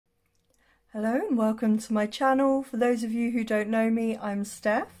Hello and welcome to my channel. For those of you who don't know me, I'm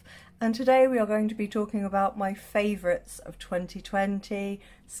Steph, and today we are going to be talking about my favourites of 2020,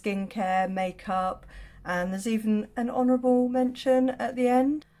 skincare, makeup, and there's even an honourable mention at the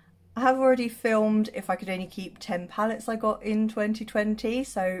end. I have already filmed if I could only keep 10 palettes I got in 2020,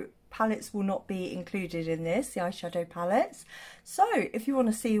 so palettes will not be included in this, the eyeshadow palettes. So if you want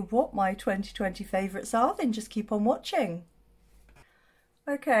to see what my 2020 favourites are, then just keep on watching.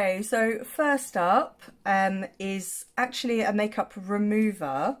 Okay, so first up is actually a makeup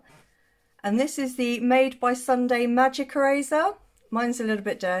remover, and this is the Made by Sunday Magic Eraser. Mine's a little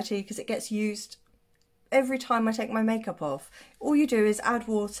bit dirty because it gets used every time I take my makeup off. All you do is add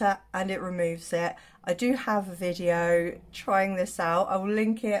water and it removes it. I do have a video trying this out. I will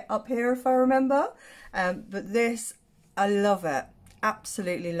link it up here if I remember, but this, I love it.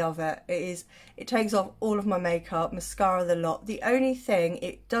 Absolutely love it. It takes off all of my makeup, mascara, the lot. The only thing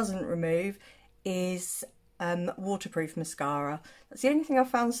it doesn't remove is waterproof mascara. That's the only thing I've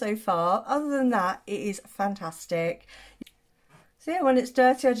found so far. Other than that, it is fantastic. So yeah, when it's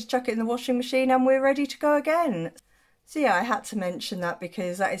dirty, I just chuck it in the washing machine and we're ready to go again. So yeah, I had to mention that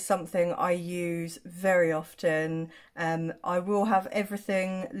because that is something I use very often. I will have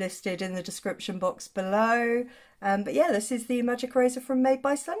everything listed in the description box below. But yeah, this is the Magic Eraser from Made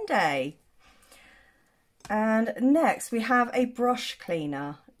by Sunday. And next we have a brush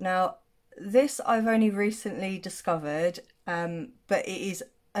cleaner. Now this I've only recently discovered, but it is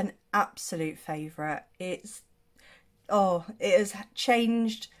an absolute favourite. It has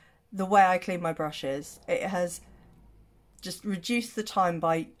changed the way I clean my brushes. It has just reduced the time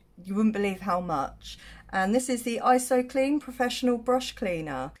by, you wouldn't believe how much. And this is the ISO Clean Professional Brush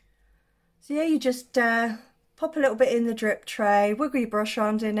Cleaner. So yeah, you just pop a little bit in the drip tray, wiggle your brush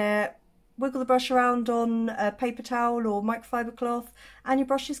around in it, wiggle the brush around on a paper towel or microfiber cloth, and your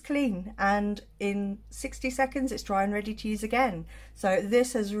brush is clean. And in 60 seconds, it's dry and ready to use again. So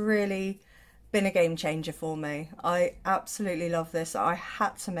this has really been a game changer for me. I absolutely love this. I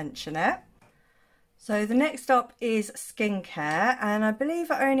had to mention it. So the next up is skincare, and I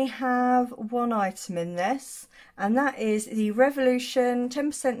believe I only have one item in this, and that is the Revolution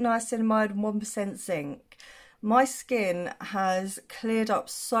 10% Niacinamide and 1% Zinc. My skin has cleared up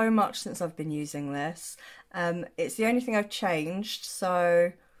so much since I've been using this. It's the only thing I've changed,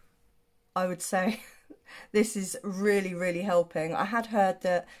 so I would say this is really, really helping. I had heard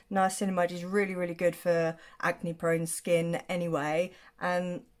that niacinamide is really, really good for acne prone skin anyway,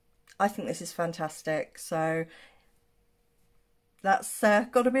 and I think this is fantastic. So that's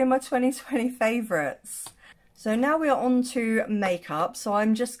got to be in my 2020 favourites. So now we are on to makeup. So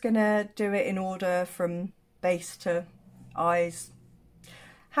I'm just going to do it in order from base to eyes,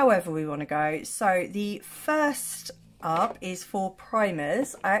 however we want to go. So the first up is for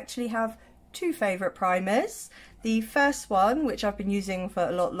primers. I actually have two favourite primers. The first one, which I've been using for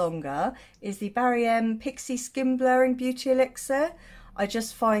a lot longer, is the Barry M Pixie Skin Blurring Beauty Elixir. I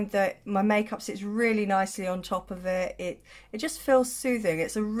just find that my makeup sits really nicely on top of it. It just feels soothing.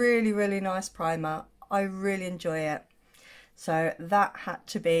 It's a really, really nice primer. I really enjoy it. So that had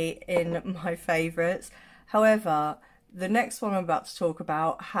to be in my favourites. However, the next one I'm about to talk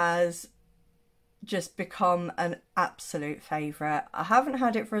about has just become an absolute favourite. I haven't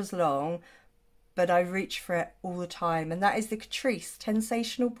had it for as long, but I reach for it all the time, and that is the Catrice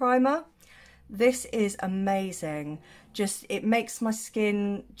Tensational Primer. This is amazing. Just, it makes my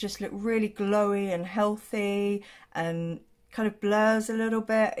skin just look really glowy and healthy and kind of blurs a little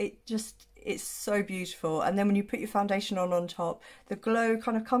bit. It's so beautiful. And then when you put your foundation on top, the glow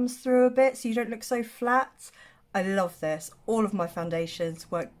kind of comes through a bit so you don't look so flat. I love this. All of my foundations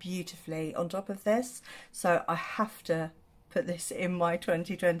work beautifully on top of this. So I have to put this in my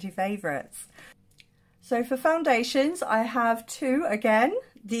 2020 favourites. So for foundations, I have two again.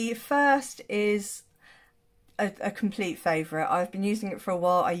 The first is a complete favourite. I've been using it for a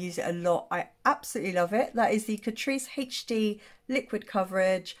while. I use it a lot. I absolutely love it. That is the Catrice HD Liquid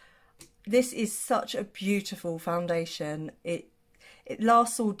Coverage. This is such a beautiful foundation. It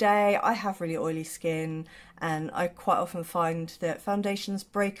lasts all day. I have really oily skin, and I quite often find that foundations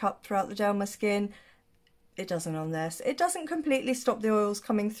break up throughout the day on my skin. It doesn't on this. It doesn't completely stop the oils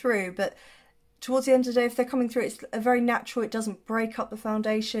coming through, but towards the end of the day, if they're coming through, it's a very natural. It doesn't break up the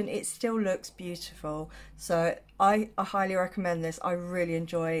foundation. It still looks beautiful. So I highly recommend this. I really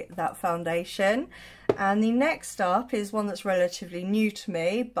enjoy that foundation. And the next up is one that's relatively new to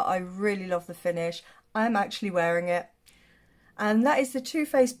me, but I really love the finish. I'm actually wearing it. And that is the Too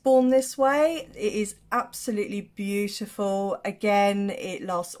Faced Born This Way. It is absolutely beautiful. Again, it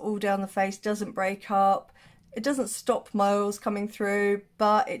lasts all day on the face, doesn't break up. it doesn't stop my oils coming through,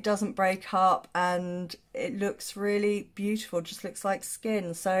 but it doesn't break up, and it looks really beautiful, just looks like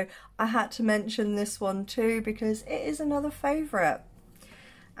skin. So I had to mention this one too because it is another favourite.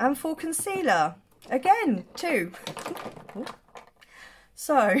 And for concealer, again, two.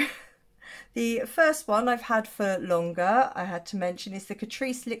 So the first one I've had for longer, I had to mention, is the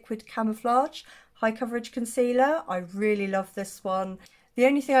Catrice Liquid Camouflage High Coverage Concealer. I really love this one. The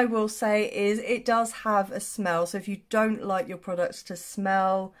only thing I will say is it does have a smell, so if you don't like your products to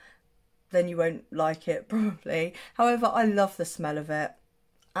smell, then you won't like it probably. However, I love the smell of it,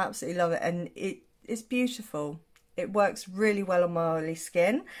 absolutely love it, and it's beautiful. It works really well on my oily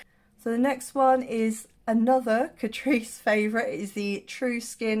skin. So the next one is another Catrice favourite. It is the True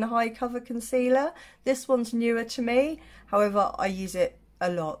Skin High Cover Concealer. This one's newer to me, however I use it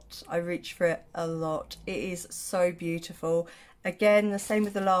a lot. I reach for it a lot. It is so beautiful. Again, the same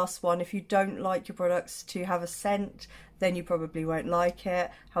with the last one. If you don't like your products to have a scent, then you probably won't like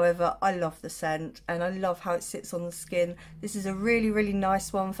it. However, I love the scent and I love how it sits on the skin. This is a really, really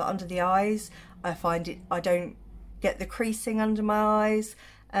nice one for under the eyes. I find it, I don't get the creasing under my eyes,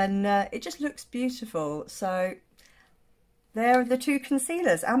 and it just looks beautiful. So there are the two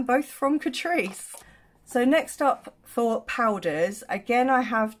concealers, and both from Catrice. So next up for powders, again I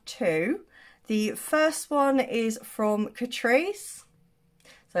have two. The first one is from Catrice.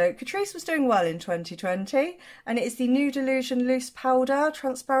 So Catrice was doing well in 2020, and it is the Nude Illusion Loose Powder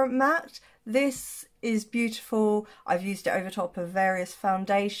Transparent Matte. This is beautiful. I've used it over top of various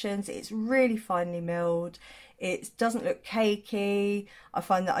foundations. It's really finely milled. It doesn't look cakey. I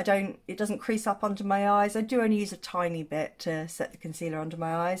find that it doesn't crease up under my eyes. I do only use a tiny bit to set the concealer under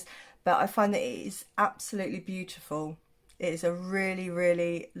my eyes, but I find that it is absolutely beautiful. It is a really,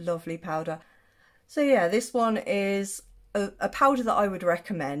 really lovely powder. So yeah, this one is a powder that I would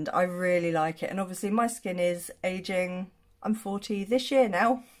recommend. I really like it, and obviously my skin is aging. I'm 40 this year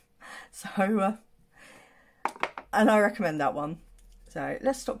now, so and I recommend that one. So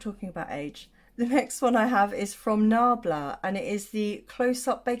let's stop talking about age. The next one I have is from Nabla, and it is the Close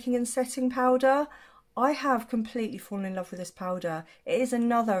Up Baking and Setting Powder. I have completely fallen in love with this powder. It is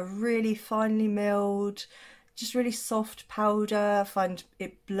another really finely milled, just really soft powder. I find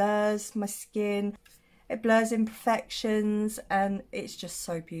it blurs my skin, it blurs imperfections, and it's just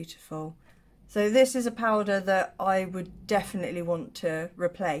so beautiful. So this is a powder that I would definitely want to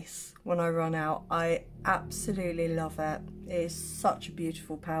replace when I run out. I absolutely love it. It is such a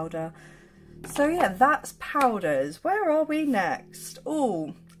beautiful powder. So yeah, that's powders. Where are we next?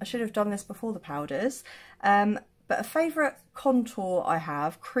 Oh, I should have done this before the powders. But a favourite contour I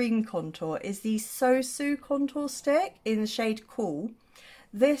have, cream contour, is the SOSU contour stick in the shade Cool.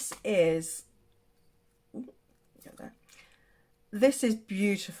 This is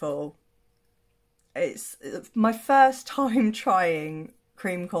beautiful. It's my first time trying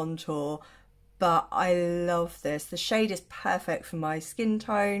cream contour, but I love this. The shade is perfect for my skin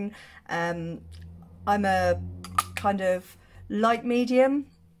tone. I'm a kind of light to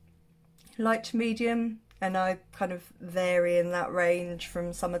medium, and I kind of vary in that range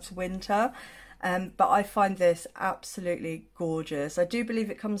from summer to winter. But I find this absolutely gorgeous. I do believe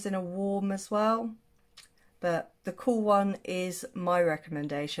it comes in a warm as well, but the Cool one is my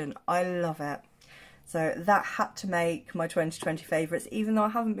recommendation. I love it. So that had to make my 2020 favourites. Even though I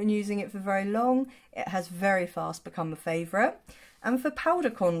haven't been using it for very long, it has very fast become a favourite. And for powder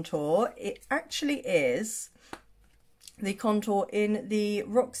contour, it actually is the contour in the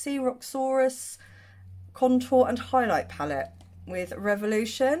Roxaurus Contour and Highlight Palette with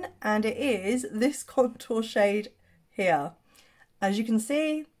Revolution, and it is this contour shade here. As you can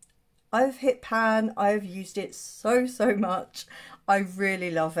see, I've hit pan. I've used it so much. I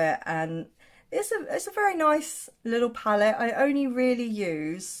really love it, and it's a very nice little palette. I only really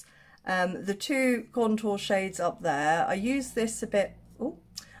use the two contour shades up there. I use this a bit.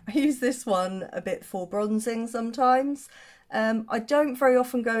 I use this one a bit for bronzing sometimes. I don't very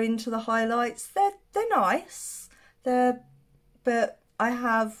often go into the highlights. They're nice. But I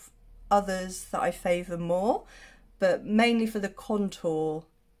have others that I favour more. But mainly for the contour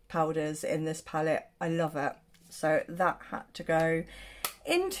powders in this palette, I love it. So that had to go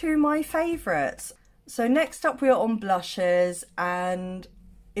into my favourites. So next up we are on blushes, and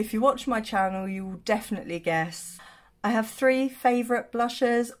if you watch my channel you will definitely guess I have three favourite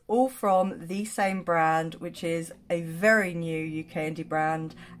blushes, all from the same brand, which is a very new UK indie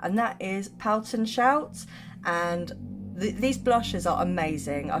brand, and that is Pout and Shout. And these blushes are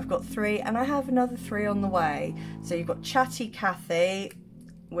amazing. I've got three, and I have another three on the way. So you've got Chatty Cathy,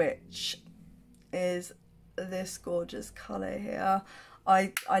 which is this gorgeous colour here.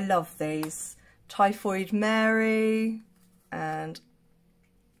 I love these. Typhoid Mary, and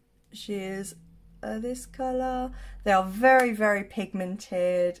she is this colour. They are very, very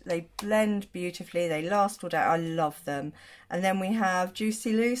pigmented. They blend beautifully. They last all day. I love them. And then we have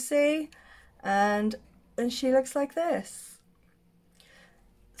Juicy Lucy, and she looks like this.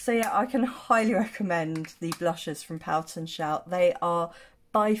 So yeah, I can highly recommend the blushes from Pout and Shout. They are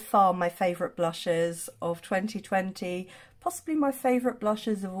by far my favourite blushes of 2020, possibly my favourite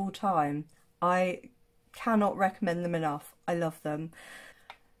blushes of all time. I cannot recommend them enough. I love them.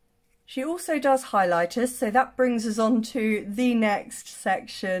 She also does highlighters, so that brings us on to the next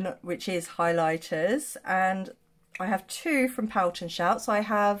section, which is highlighters. And I have two from Pout and Shout. So I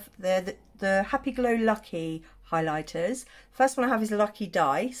have the Happy Glow Lucky highlighters. First one I have is Lucky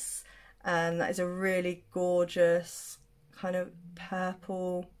Dice, and that is a really gorgeous kind of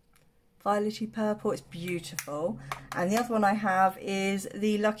purple, violety purple. It's beautiful. And the other one I have is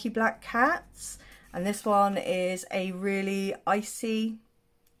the Lucky Black Cats, and this one is a really icy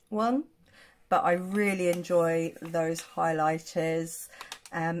one, but I really enjoy those highlighters.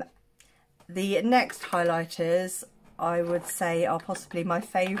 The next highlighters I would say are possibly my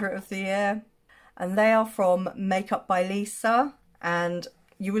favourite of the year, and they are from Makeup by Lisa, and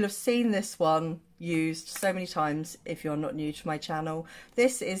you will have seen this one used so many times if you're not new to my channel.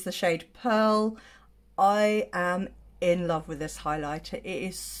 This is the shade Pearl. I am in love with this highlighter. It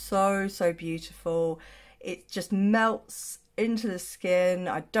is so, so beautiful. It just melts into the skin.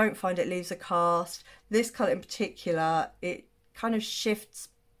 I don't find it leaves a cast. This colour in particular, it kind of shifts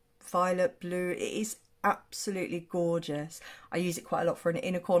violet blue. It is absolutely gorgeous. I use it quite a lot for an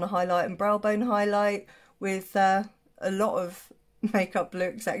inner corner highlight and brow bone highlight with a lot of makeup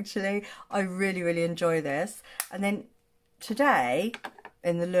looks actually. I really, really enjoy this. And then today,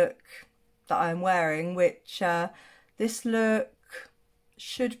 in the look that I'm wearing, which this look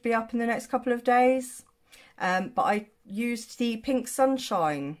should be up in the next couple of days, but I used the Pink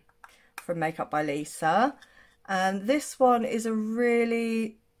Sunshine from Makeup by Lisa, and this one is a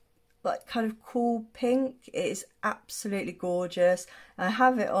really like kind of cool pink. It is absolutely gorgeous. I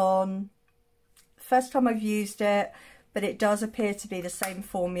have it on, first time I've used it, but it does appear to be the same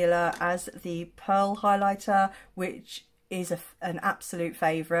formula as the Pearl highlighter, which is an absolute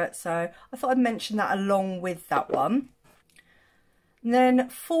favourite, so I thought I'd mention that along with that one. And then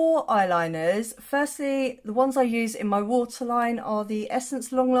for eyeliners, firstly, the ones I use in my waterline are the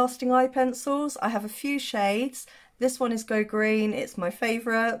Essence Long Lasting Eye Pencils. I have a few shades. This one is Go Green, it's my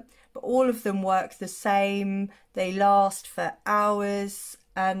favourite, but all of them work the same. They last for hours,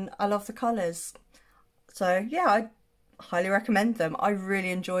 and I love the colours. So yeah, I highly recommend them. I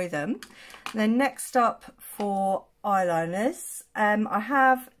really enjoy them. And then next up for eyeliners, I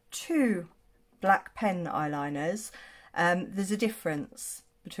have two black pen eyeliners. There's a difference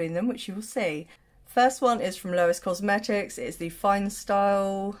between them, which you will see. First one is from Lois Cosmetics. It's the Fine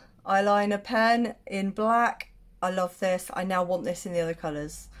Style eyeliner pen in black. I love this. I now want this in the other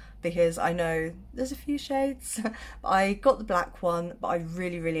colours because I know there's a few shades. I got the black one, but I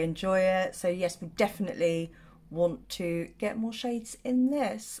really, really enjoy it. So yes, we definitely want to get more shades in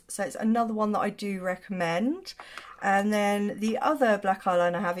this. So it's another one that I do recommend. And then the other black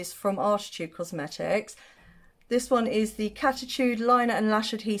eyeliner I have is from Artitude Cosmetics. This one is the Catrice Liner and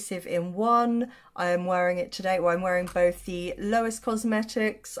Lash Adhesive in one. I am wearing it today. Well, I'm wearing both the Lois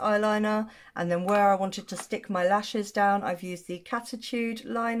Cosmetics eyeliner, and then where I wanted to stick my lashes down, I've used the Catrice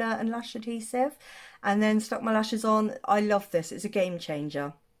Liner and Lash Adhesive, and then stuck my lashes on. I love this. It's a game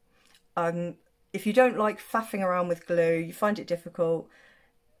changer. If you don't like faffing around with glue, you find it difficult,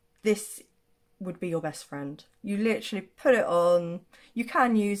 this would be your best friend. You literally put it on. You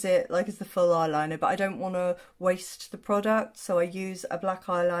can use it like as the full eyeliner, but I don't want to waste the product, so I use a black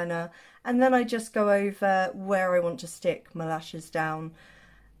eyeliner, and then I just go over where I want to stick my lashes down.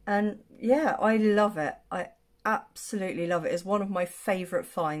 And yeah, I love it. I absolutely love it. It's one of my favourite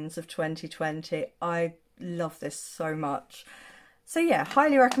finds of 2020. I love this so much. So yeah,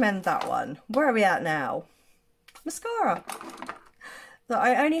 highly recommend that one. Where are we at now? Mascara. So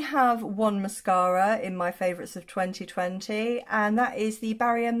I only have one mascara in my favourites of 2020, and that is the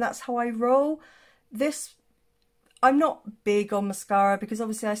Barry M That's How I Roll. This, I'm not big on mascara because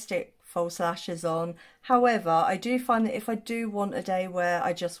obviously I stick false lashes on. However, I do find that if I do want a day where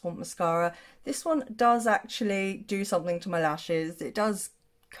I just want mascara, this one does actually do something to my lashes. It does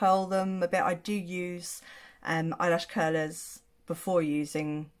curl them a bit. I do use eyelash curlers before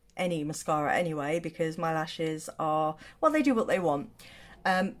using any mascara anyway, because my lashes are, well, they do what they want.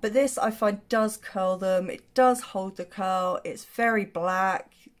 But this I find does curl them, it does hold the curl, it's very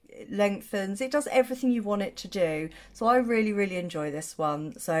black, it lengthens, it does everything you want it to do. So I really, really enjoy this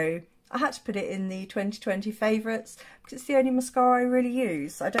one. So I had to put it in the 2020 favourites because it's the only mascara I really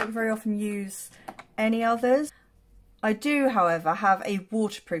use. I don't very often use any others. I do, however, have a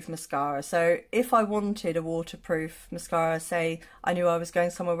waterproof mascara, so if I wanted a waterproof mascara, say I knew I was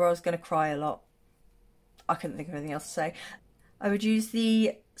going somewhere where I was going to cry a lot, I couldn't think of anything else to say, I would use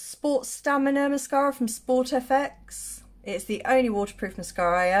the Sport Stamina mascara from Sport FX. It's the only waterproof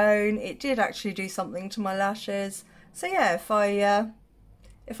mascara I own. It did actually do something to my lashes, so yeah, if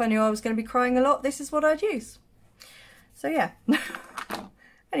I knew I was going to be crying a lot, this is what I'd use. So yeah.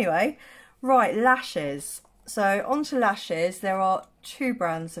 Anyway, right, lashes. So onto lashes, there are two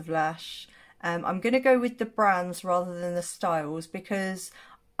brands of lash. I'm going to go with the brands rather than the styles because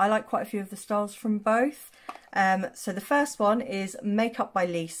I like quite a few of the styles from both. So the first one is Makeup by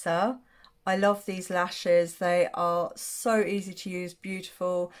Lisa. I love these lashes. They are so easy to use,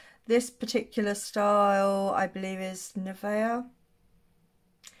 beautiful. This particular style, I believe, is Nivea.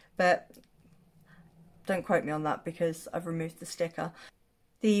 But don't quote me on that because I've removed the sticker.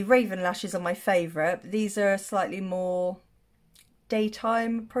 The Raven lashes are my favourite. These are a slightly more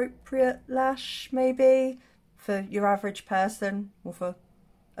daytime appropriate lash, maybe, for your average person or for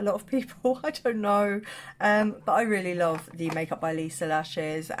a lot of people, I don't know. But I really love the Makeup by Lisa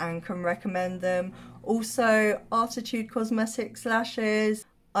lashes and can recommend them. Also, Artitude Cosmetics lashes.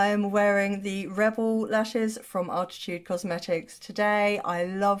 I am wearing the Rebel lashes from Artitude Cosmetics today. I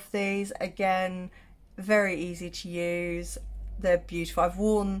love these. Again, very easy to use. They're beautiful. I've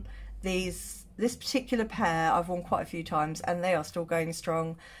worn this particular pair, I've worn quite a few times and they are still going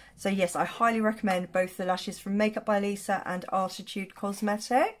strong. So yes, I highly recommend both the lashes from Makeup by Lisa and Artitude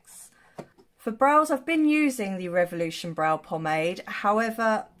Cosmetics. For brows, I've been using the Revolution Brow Pomade.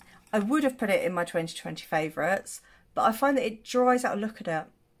 However, I would have put it in my 2020 favourites, but I find that it dries out. Look at it.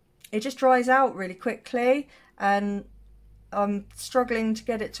 It just dries out really quickly and I'm struggling to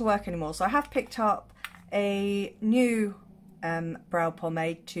get it to work anymore. So I have picked up a new brow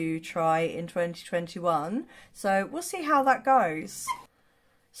pomade to try in 2021, so we'll see how that goes.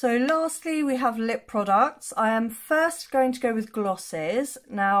 So lastly, we have lip products. I am first going to go with glosses.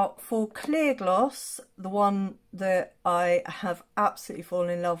 Now for clear gloss, the one that I have absolutely fallen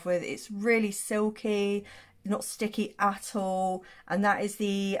in love with, it's really silky, not sticky at all, and that is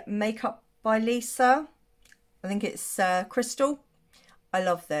the Makeup by Lisa. I think it's Crystal. I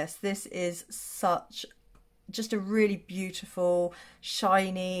love this. This is just a really beautiful,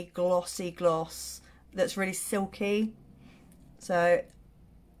 shiny, glossy gloss that's really silky. So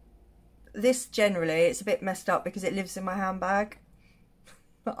this generally, it's a bit messed up because it lives in my handbag.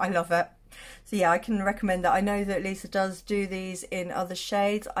 But I love it. So yeah, I can recommend that. I know that Lisa does do these in other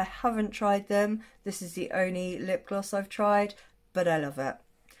shades. I haven't tried them. This is the only lip gloss I've tried, but I love it.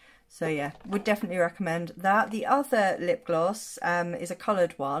 So yeah, would definitely recommend that. The other lip gloss is a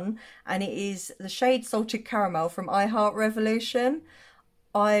coloured one, and it is the shade Salted Caramel from I Heart Revolution.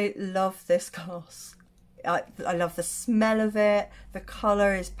 I love this gloss. I love the smell of it. The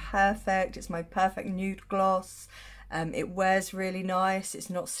colour is perfect. It's my perfect nude gloss. It wears really nice. It's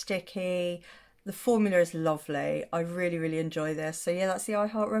not sticky. The formula is lovely. I really, really enjoy this. So yeah, that's the I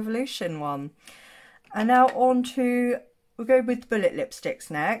Heart Revolution one. And now on to... we'll go with bullet lipsticks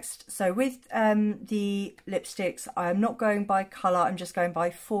next. So with the lipsticks, I'm not going by colour, I'm just going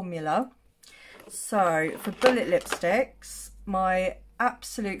by formula. So for bullet lipsticks, my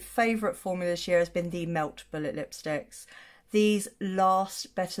absolute favourite formula this year has been the Melt bullet lipsticks. These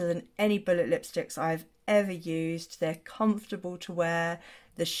last better than any bullet lipsticks I've ever used. They're comfortable to wear.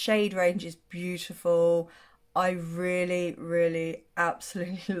 The shade range is beautiful. I really, really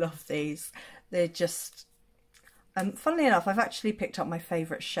absolutely love these. They're just... funnily enough, I've actually picked up my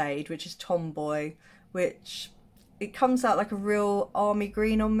favourite shade, which is Tomboy, which it comes out like a real army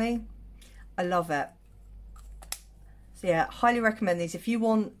green on me. I love it. So yeah, highly recommend these. If you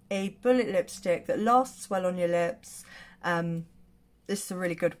want a bullet lipstick that lasts well on your lips, this is a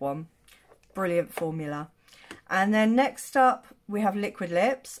really good one. Brilliant formula. And then next up, we have liquid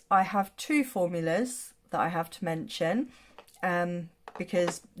lips. I have two formulas that I have to mention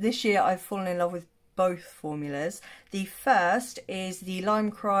because this year I've fallen in love with both formulas. The first is the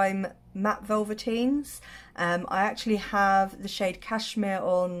Lime Crime Matte Velveteens. I actually have the shade Cashmere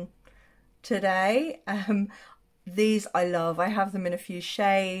on today. These I love. I have them in a few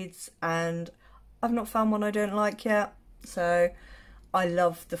shades and I've not found one I don't like yet. So I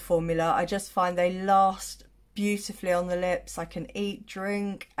love the formula. I just find they last beautifully on the lips. I can eat,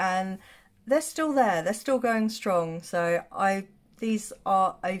 drink, and they're still there. They're still going strong. So these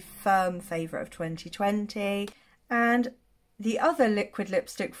are a firm favourite of 2020. And The other liquid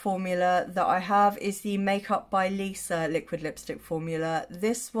lipstick formula that I have is the Makeup by Lisa liquid lipstick formula.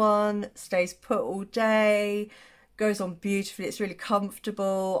 This one stays put all day, goes on beautifully, it's really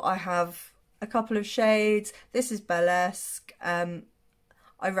comfortable. I have a couple of shades. This is Burlesque.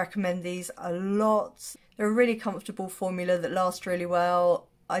 I recommend these a lot. They're a really comfortable formula that lasts really well.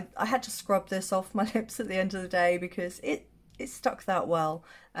 I had to scrub this off my lips at the end of the day because it stuck that well.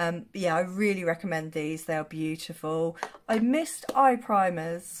 Yeah, I really recommend these. They are beautiful. I missed eye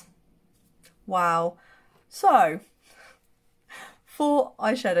primers. Wow. So, for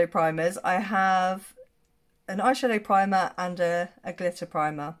eyeshadow primers, I have an eyeshadow primer and a glitter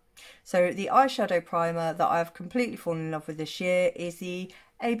primer. So the eyeshadow primer that I've completely fallen in love with this year is the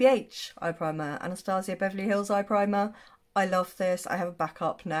ABH eye primer, Anastasia Beverly Hills eye primer. I love this. I have a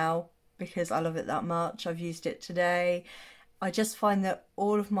backup now because I love it that much. I've used it today. I just find that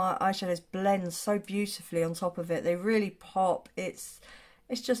all of my eyeshadows blend so beautifully on top of it. They really pop. It's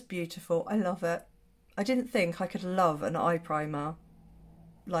just beautiful. I love it. I didn't think I could love an eye primer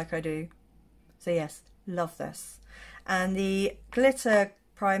like I do. So yes, love this. And the glitter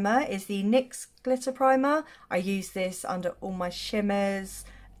primer is the NYX glitter primer. I use this under all my shimmers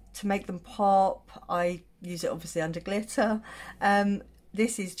to make them pop. I use it obviously under glitter.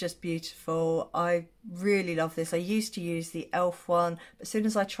 This is just beautiful. I really love this. I used to use the e.l.f. one, but as soon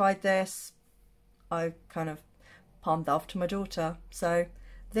as I tried this, I kind of palmed that off to my daughter. So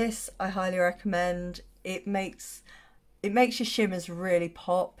this I highly recommend. It makes your shimmers really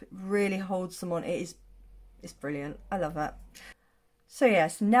pop, really holds them on. It's brilliant. I love it. So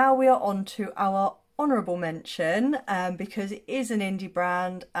yes, now we are on to our honourable mention, because it is an indie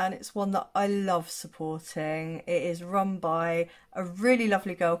brand and it's one that I love supporting. It is run by a really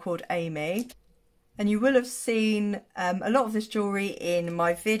lovely girl called Amy, and you will have seen a lot of this jewellery in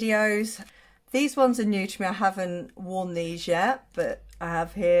my videos. These ones are new to me. I haven't worn these yet, but I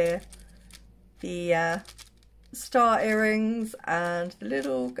have here the star earrings and the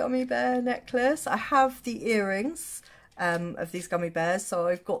little gummy bear necklace. I have the earrings of these gummy bears, so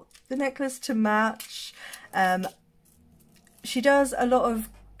I've got the necklace to match. She does a lot of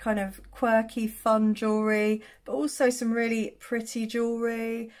kind of quirky fun jewellery, but also some really pretty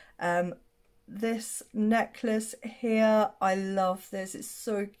jewellery. This necklace here, I love this. It's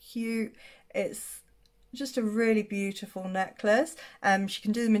so cute. It's just a really beautiful necklace. She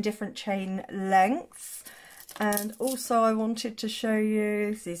can do them in different chain lengths. And also I wanted to show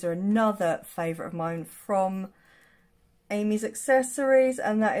you, these are another favourite of mine from Amy's Accessories,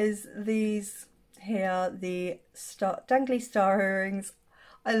 and that is these here, the dangly star earrings.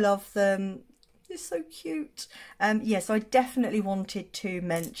 I love them. They're so cute. Yeah, so I definitely wanted to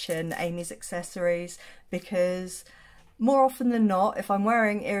mention Amy's Accessories because more often than not, if I'm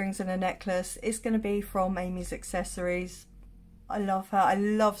wearing earrings and a necklace, it's going to be from Amy's Accessories. I love her. I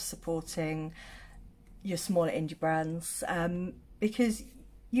love supporting your smaller indie brands because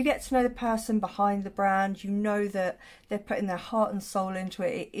you get to know the person behind the brand. You know that they're putting their heart and soul into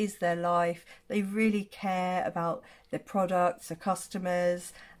it. It is their life. They really care about their products, their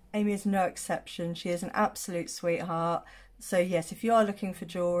customers. Amy is no exception. She is an absolute sweetheart. So yes, if you are looking for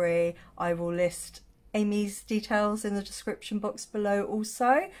jewellery, I will list Amy's details in the description box below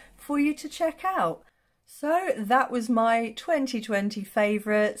also for you to check out. So that was my 2020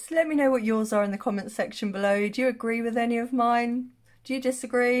 favourites. Let me know what yours are in the comments section below. Do you agree with any of mine? Do you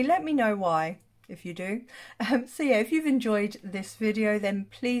disagree? Let me know why, if you do. So yeah, if you've enjoyed this video, then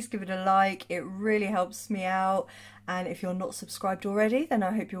please give it a like. It really helps me out. And if you're not subscribed already, then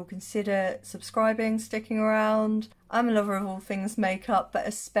I hope you'll consider subscribing, sticking around. I'm a lover of all things makeup, but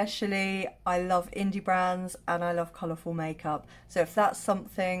especially I love indie brands and I love colourful makeup. So if that's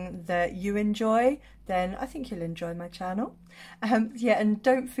something that you enjoy, then I think you'll enjoy my channel. Yeah, and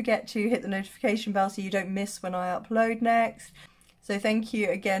don't forget to hit the notification bell so you don't miss when I upload next. So thank you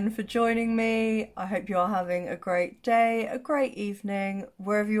again for joining me. I hope you are having a great day, a great evening,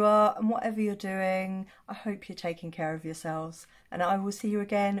 wherever you are and whatever you're doing. I hope you're taking care of yourselves, and I will see you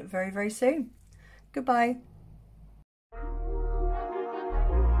again very, very soon. Goodbye.